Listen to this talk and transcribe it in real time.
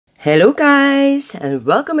Hello guys, and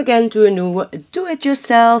welcome again to a new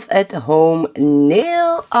do-it-yourself at home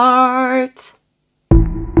nail art.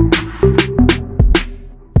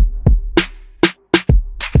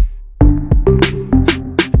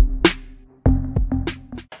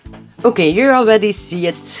 Okay, you already see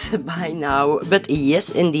it by now, but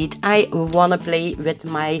yes indeed, I wanna play with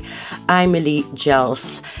my Aimeili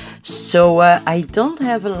gels. So I don't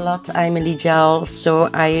have a lot Aimeili gel,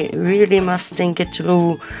 so I really must think it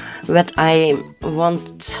through what I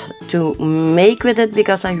want to make with it,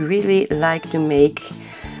 because I really like to make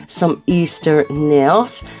some Easter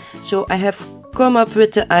nails. So I have come up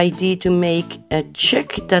with the idea to make a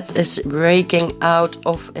chick that is breaking out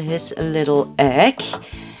of his little egg.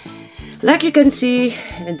 Like you can see,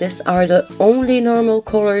 these are the only normal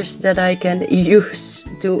colors that I can use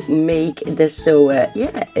to make this. So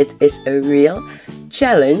yeah, it is a real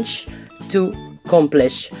challenge to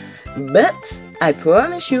accomplish, but I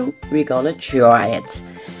promise you we're gonna try it.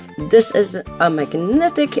 This is a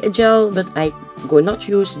magnetic gel, but I go not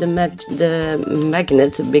use the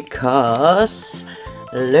magnet because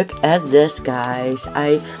look at this guys.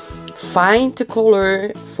 I find the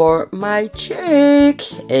color for my chick.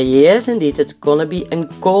 Yes indeed, it's gonna be a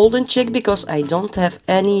golden chick because I don't have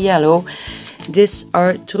any yellow. These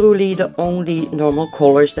are truly the only normal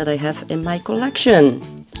colors that I have in my collection.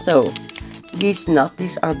 So these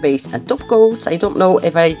are base and top coats. I don't know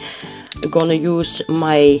if I'm gonna use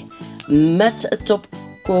my matte top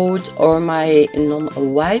coat or my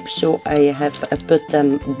non-wipe, so I have put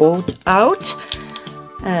them both out.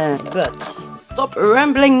 But stop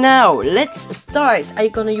rambling now, let's start.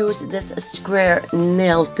 I'm gonna use this square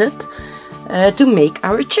nail tip to make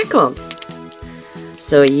our chick on.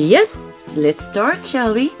 So yeah, let's start,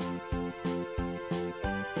 shall we?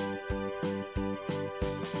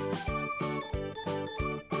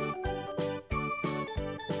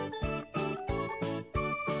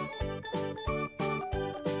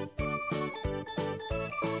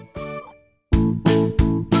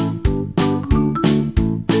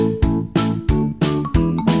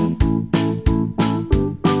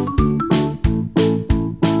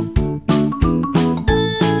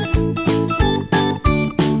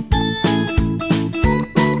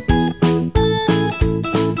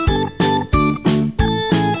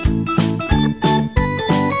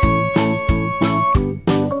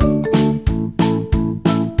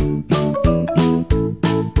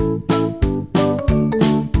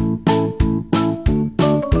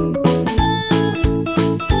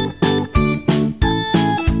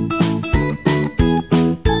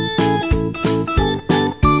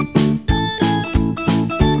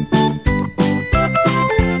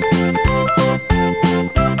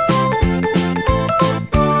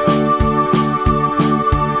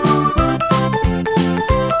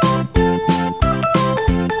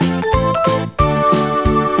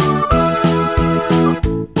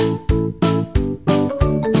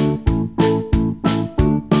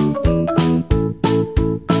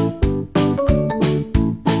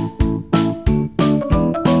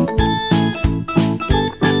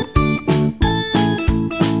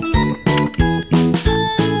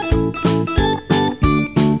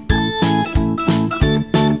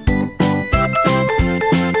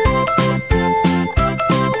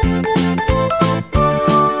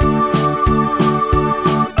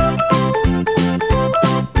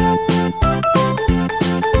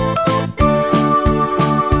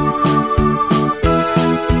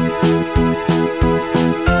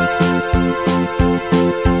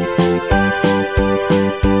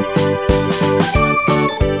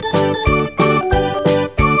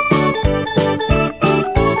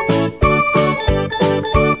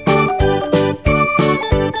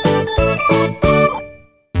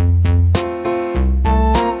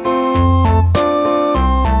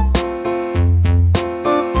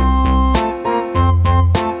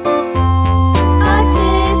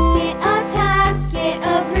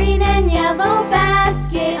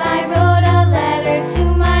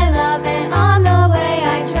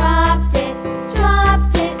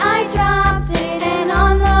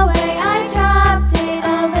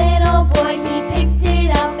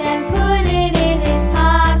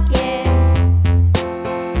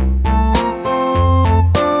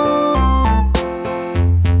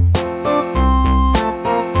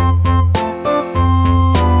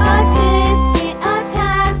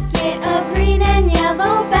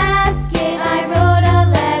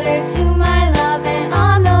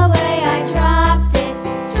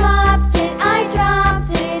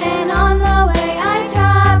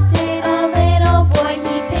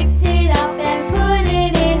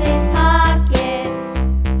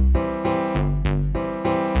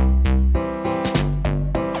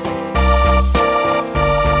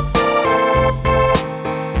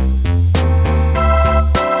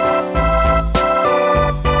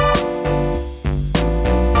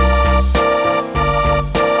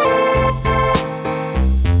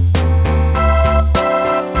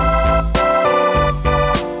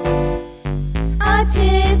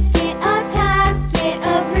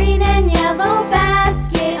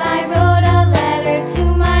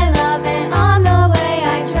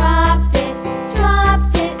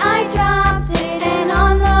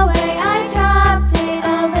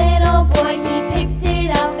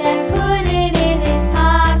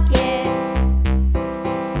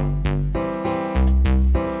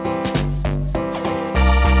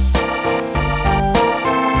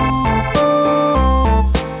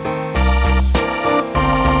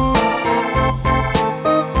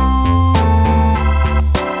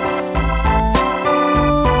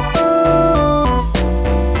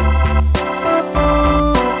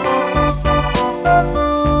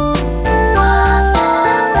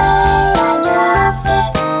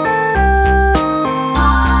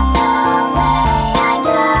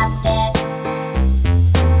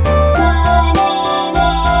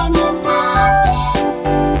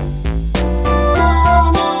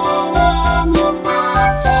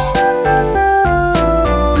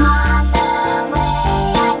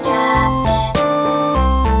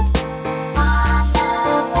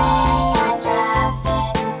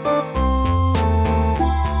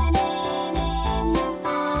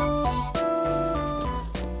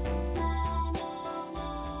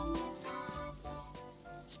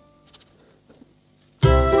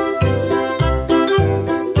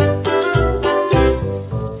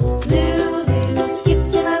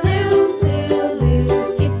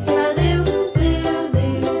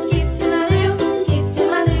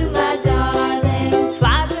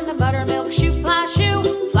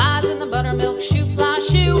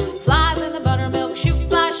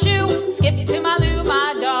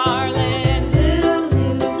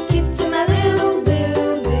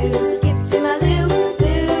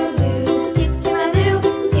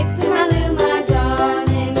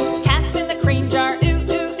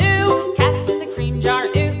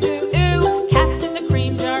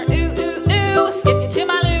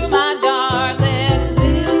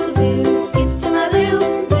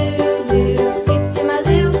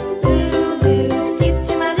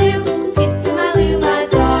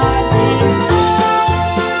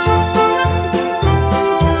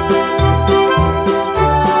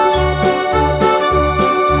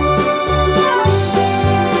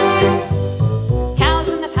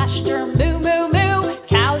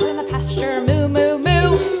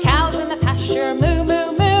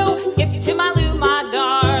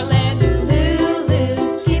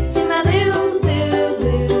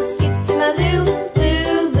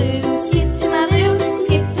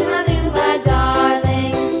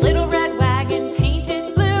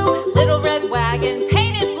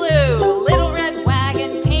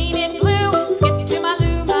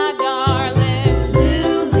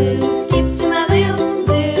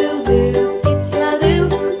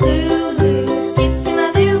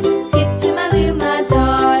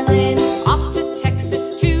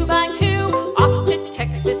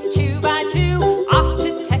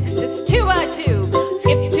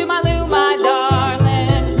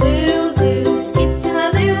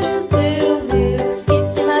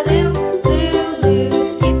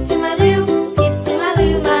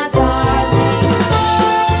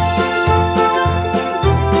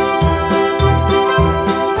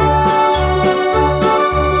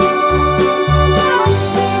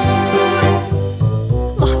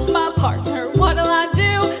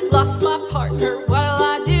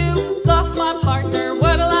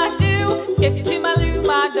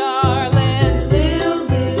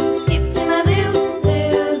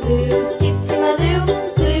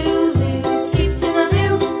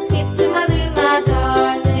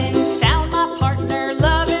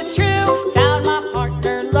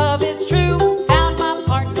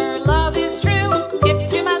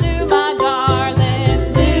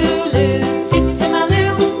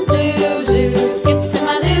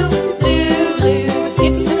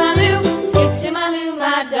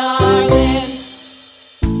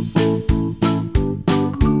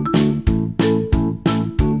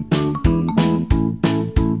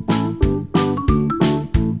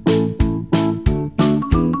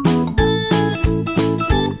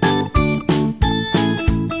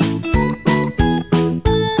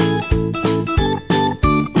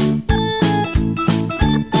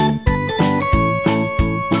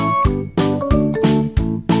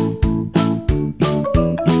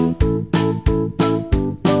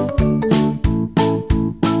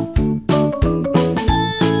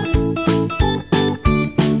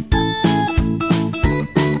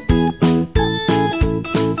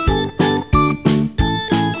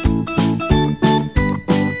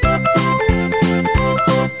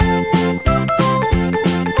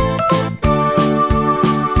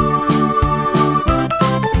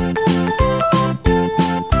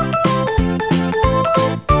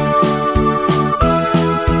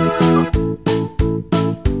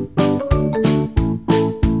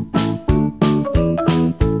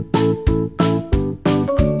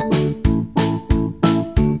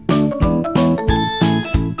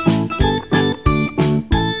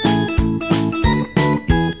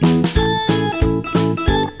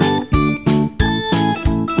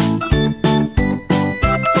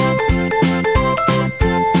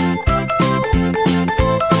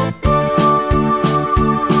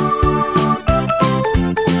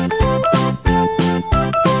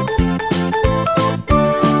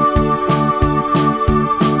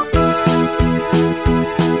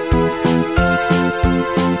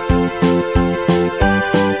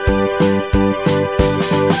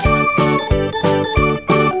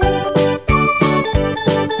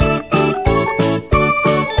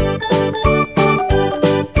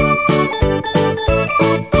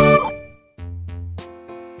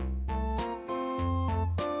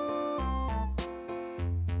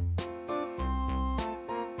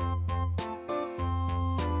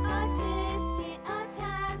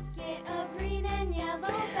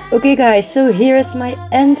 Okay guys, so here is my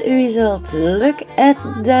end result. Look at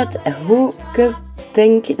that. Who could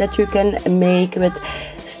think that you can make with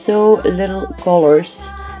so little colors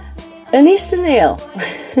an Easter nail?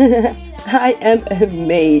 I am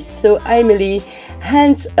amazed. So Aimeili,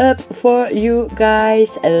 hands up for you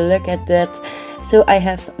guys. Look at that. So I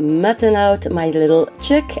have matted out my little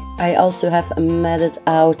chick. I also have matted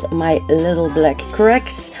out my little black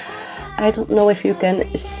cracks. I don't know if you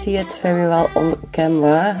can see it very well on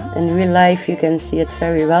camera. In real life you can see it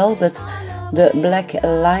very well, but the black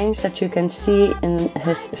lines that you can see in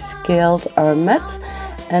his scaled are matte,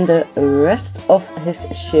 and the rest of his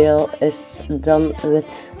shell is done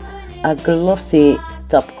with a glossy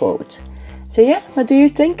top coat. So yeah, what do you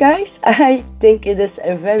think guys? I think it is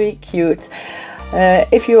very cute.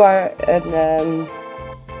 If you are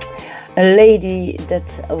a lady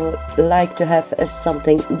that would like to have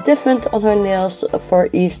something different on her nails for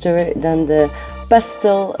Easter than the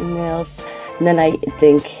pastel nails, then I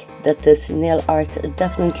think that this nail art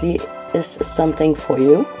definitely is something for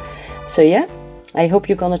you. So yeah, I hope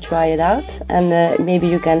you're gonna try it out, and maybe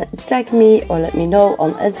you can tag me or let me know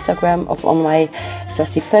on Instagram or on my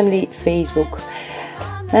Sassy Family Facebook.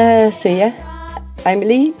 So yeah,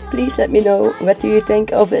 Aimeili, please let me know what do you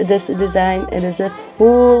think of this design. It is a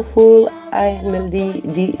full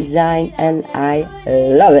Aimeili design and I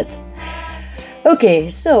love it. Okay,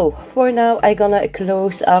 so for now I'm gonna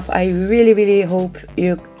close off. I really hope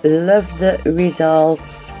you love the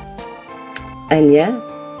results. En ja,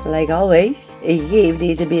 like always, geef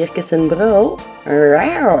deze beertjes een brul.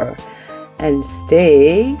 And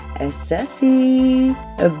stay sassy.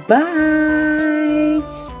 Bye!